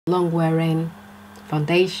long wearing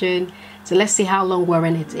foundation. So let's see how long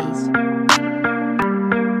wearing it is.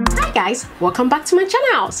 Hi guys, welcome back to my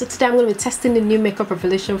channel. So today I'm going to be testing the new Makeup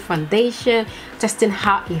Revolution foundation, testing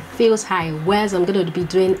how it feels, how it wears. I'm going to be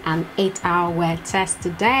doing an 8-hour wear test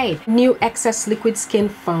today. New Excess Liquid Skin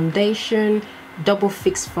Foundation, double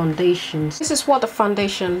fixx foundation. This is what the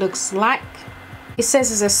foundation looks like. It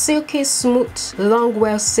says it's a silky smooth long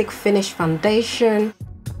wear silk finish foundation.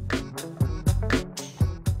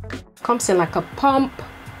 Comes in like a pump,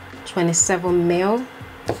 27 ml.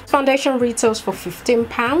 Foundation retails for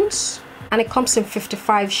 £15 and it comes in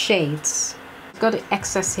 55 shades. Got the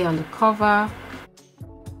excess here on the cover.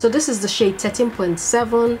 So this is the shade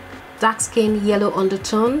 13.7, dark skin yellow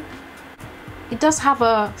undertone. It does have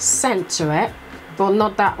a scent to it, but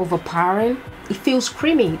not that overpowering. It feels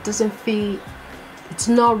creamy. It doesn't feel, it's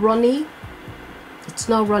not runny. It's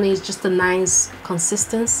not runny, it's just a nice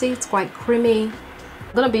consistency. It's quite creamy.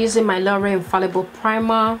 I'm going to be using my L'Oreal Infallible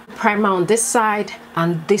primer on this side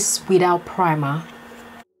and this without primer.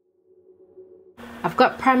 I've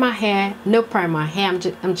got primer here, no primer here.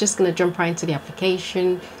 I'm just going to jump right into the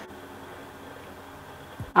application.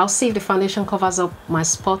 I'll see if the foundation covers up my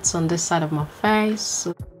spots on this side of my face.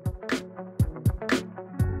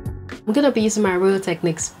 I'm going to be using my Real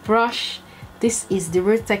Techniques brush. This is the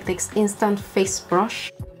Real Techniques Instant Face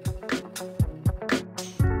Brush.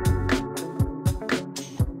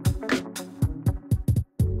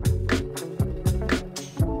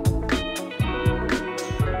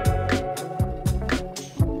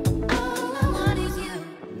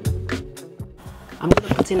 I'm going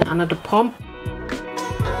to put in another pump.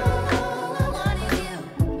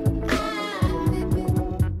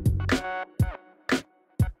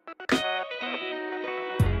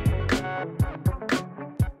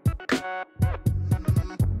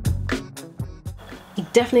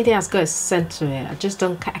 It definitely has got a scent to it.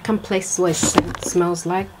 I can't place what it smells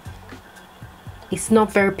like. It's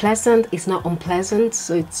not very pleasant, it's not unpleasant,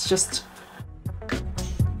 so it's just...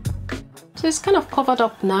 So it's kind of covered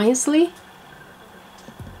up nicely.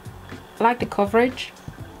 I like the coverage.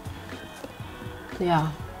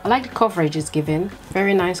 Yeah, I like the coverage it's given.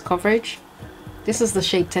 Very nice coverage. This is the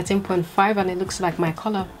shade 13.5 and it looks like my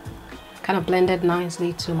color. Kind of blended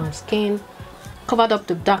nicely to my skin. Covered up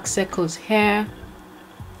the dark circles here.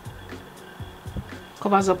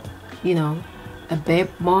 Covers up, you know, a bit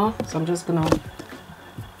more. So I'm just gonna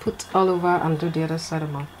put all over and do the other side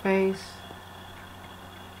of my face.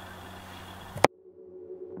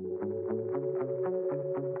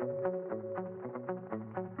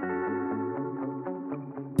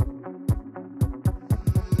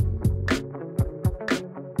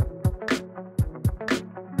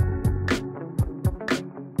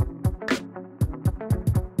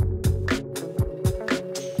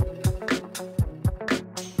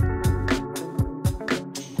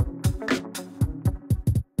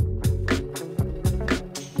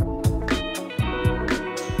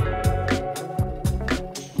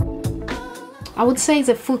 I would say it's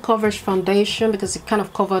a full coverage foundation because it kind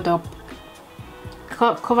of covered up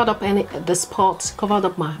the spots, covered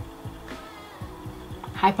up my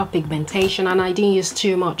hyperpigmentation, and I didn't use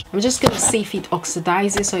too much. I'm just gonna see if it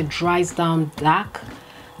oxidizes so it dries down dark,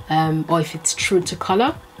 or if it's true to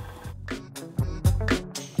color.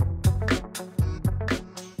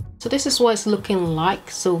 So this is what it's looking like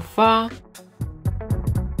so far.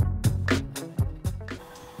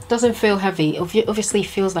 Doesn't feel heavy. Obviously it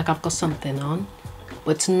feels like I've got something on,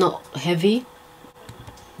 but it's not heavy.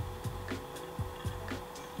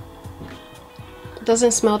 It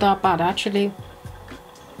doesn't smell that bad actually.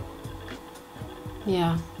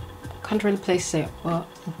 Yeah, can't really place it, but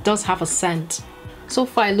it does have a scent. So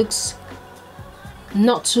far it looks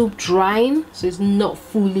not too drying, so it's not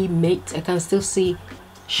fully baked. I can still see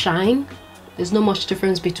shine. There's not much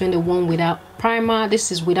difference between the one without primer.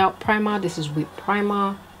 This is without primer, this is with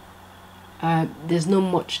primer. There's not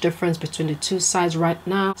much difference between the two sides right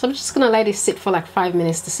now, so I'm just gonna let it sit for like 5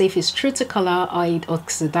 minutes to see if it's true to color or it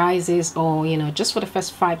oxidizes, or you know, just for the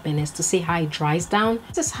first 5 minutes to see how it dries down.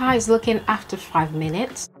 This is how it's looking after 5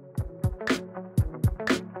 minutes.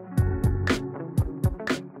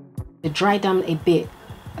 It dried down a bit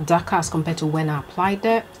darker as compared to when I applied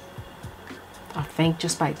it. I think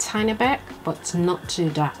just by a tiny bit, but it's not too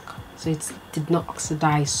dark, so it did not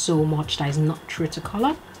oxidize so much that it's not true to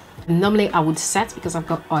color. Normally I would set because I've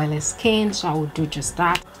got oily skin, so I would do just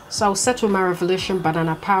that. So I'll set with my Revolution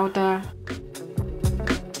banana powder.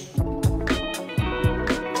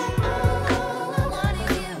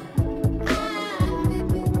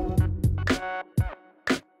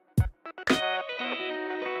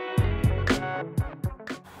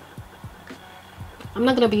 I'm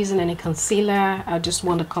not going to be using any concealer. I just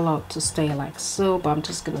want the color to stay like so, but I'm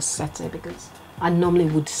just going to set it because I normally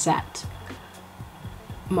would set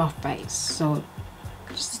my face. So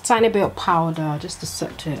just a tiny bit of powder just to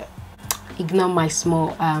set it. Ignore my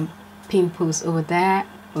small pimples over there.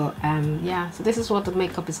 But yeah, so this is what the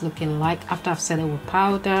makeup is looking like after I've set it with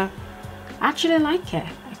powder. I actually like it.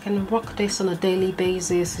 I can rock this on a daily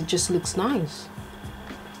basis. It just looks nice.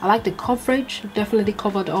 I like the coverage. Definitely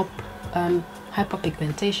covered up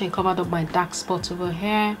hyperpigmentation, covered up my dark spots over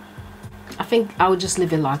here. I think I would just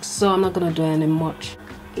leave it like so. I'm not gonna do any much.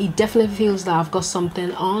 It definitely feels that I've got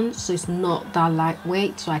something on, so it's not that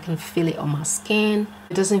lightweight, so I can feel it on my skin.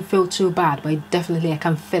 It doesn't feel too bad, but definitely I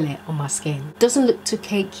can feel it on my skin. It doesn't look too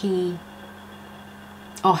cakey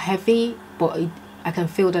or heavy, but I can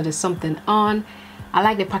feel that there's something on. I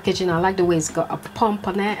like the packaging. I like the way it's got a pump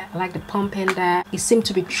on it. I like the pump in there. It seems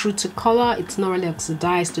to be true to color. It's not really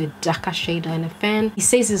oxidized to a darker shade or anything. It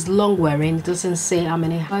says it's long wearing. It doesn't say how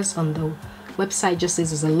many hours on the website. It just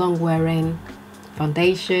says it's a long wearing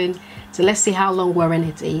foundation. So let's see how long wearing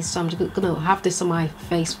it is. So I'm just gonna have this on my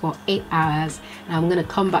face for 8 hours, and I'm gonna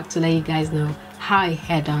come back to let you guys know how I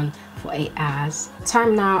had on for 8 hours.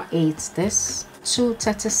 Time now is this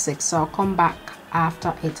 2:36, so I'll come back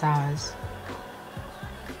after 8 hours.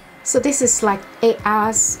 So this is like 8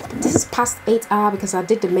 hours. This is past 8 hours because I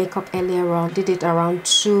did the makeup earlier on. Did it around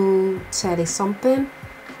 2:30 something,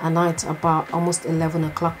 and now it's about almost 11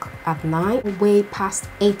 o'clock at night. Way past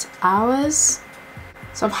 8 hours.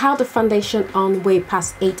 So I've had the foundation on way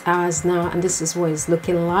past 8 hours now, and this is what it's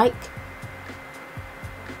looking like.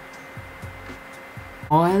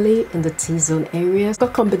 Oily in the T-zone area.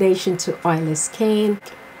 Got combination to oily skin.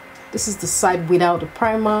 This is the side without the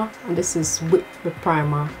primer, and this is with the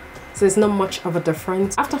primer. So there's not much of a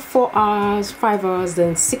difference. After 4 hours, 5 hours,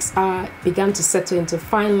 then 6 hours, began to settle into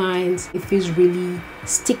fine lines. It feels really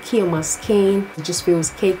sticky on my skin. It just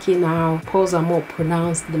feels cakey now. Pores are more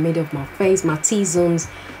pronounced in the middle of my face. My T-zones,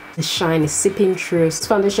 the shine is seeping through. This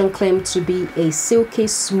foundation claimed to be a silky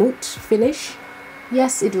smooth finish.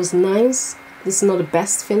 Yes, it was nice. This is not the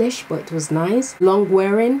best finish, but it was nice. Long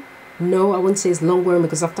wearing. No, I wouldn't say it's long wearing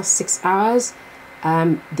because after 6 hours,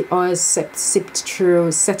 the oil seeped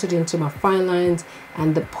through, settled into my fine lines,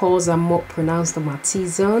 and the pores are more pronounced on my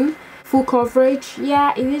T-zone. Full coverage,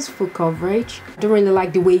 yeah, it is full coverage. I don't really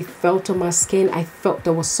like the way it felt on my skin. I felt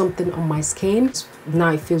there was something on my skin.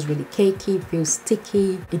 Now it feels really cakey, it feels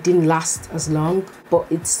sticky. It didn't last as long, but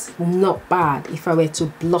it's not bad. If I were to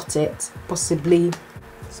blot it, possibly.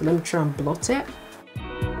 So let me try and blot it.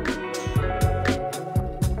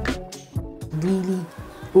 Really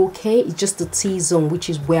okay. It's just the T-zone, which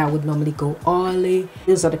is where I would normally go oily.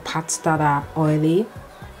 These are the parts that are oily.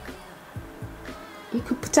 You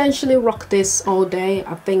could potentially rock this all day.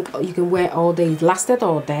 I think you can wear all day. It lasted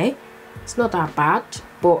all day. It's not that bad,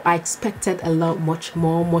 but I expected a lot much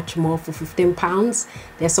more for £15.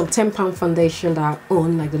 There's some £10 foundation that I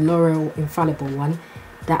own, like the L'Oreal Infallible one,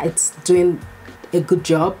 that it's doing a good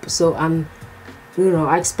job. So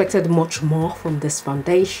I expected much more from this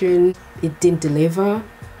foundation. It didn't deliver.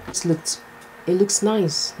 It looks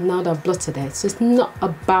nice now that I've blotted it. So it's not a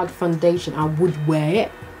bad foundation. I would wear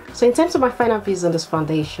it. So in terms of my final views on this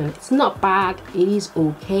foundation, it's not bad. It is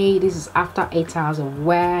okay. This is after 8 hours of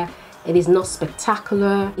wear. It is not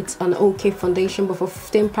spectacular. It's an okay foundation, but for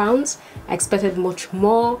 £15, I expected much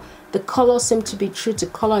more. The color seemed to be true to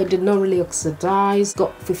color. It did not really oxidize.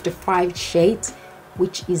 Got 55 shades,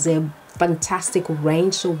 which is a fantastic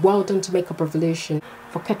range. So well done to Makeup Revolution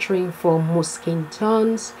for catering for most skin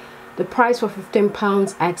tones. The price for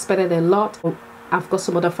 £15, I expected a lot. I've got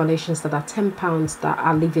some other foundations that are £10 that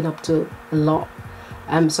are living up to a lot.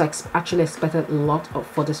 So I actually expected a lot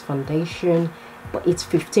for this foundation, but it's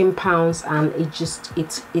 £15, and it's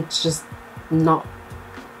just not,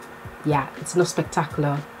 yeah, it's not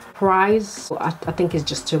spectacular. Price, I think it's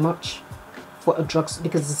just too much for a drugstore,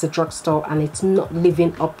 because it's a drugstore and it's not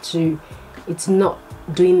living up to, it's not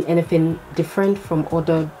doing anything different from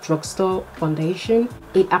other drugstore foundation.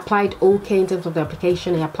 It applied okay in terms of the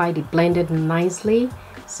application. It applied, it blended nicely.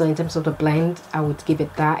 So in terms of the blend, I would give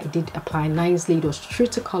it that. It did apply nicely. It was true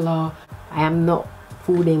to color. I am not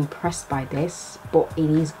fully impressed by this, but it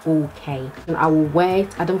is okay, and I will wear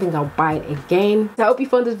it. I don't think I'll buy it again. So I hope you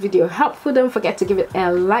found this video helpful. Don't forget to give it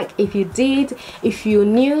a like if you did. If you're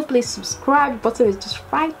new, please subscribe. The button is just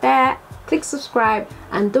right there. Click subscribe,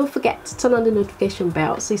 and don't forget to turn on the notification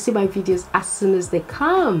bell so you see my videos as soon as they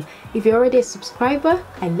come. If you're already a subscriber,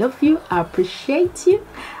 I love you, I appreciate you.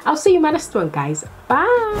 I'll see you in my next one, guys.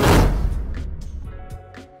 Bye.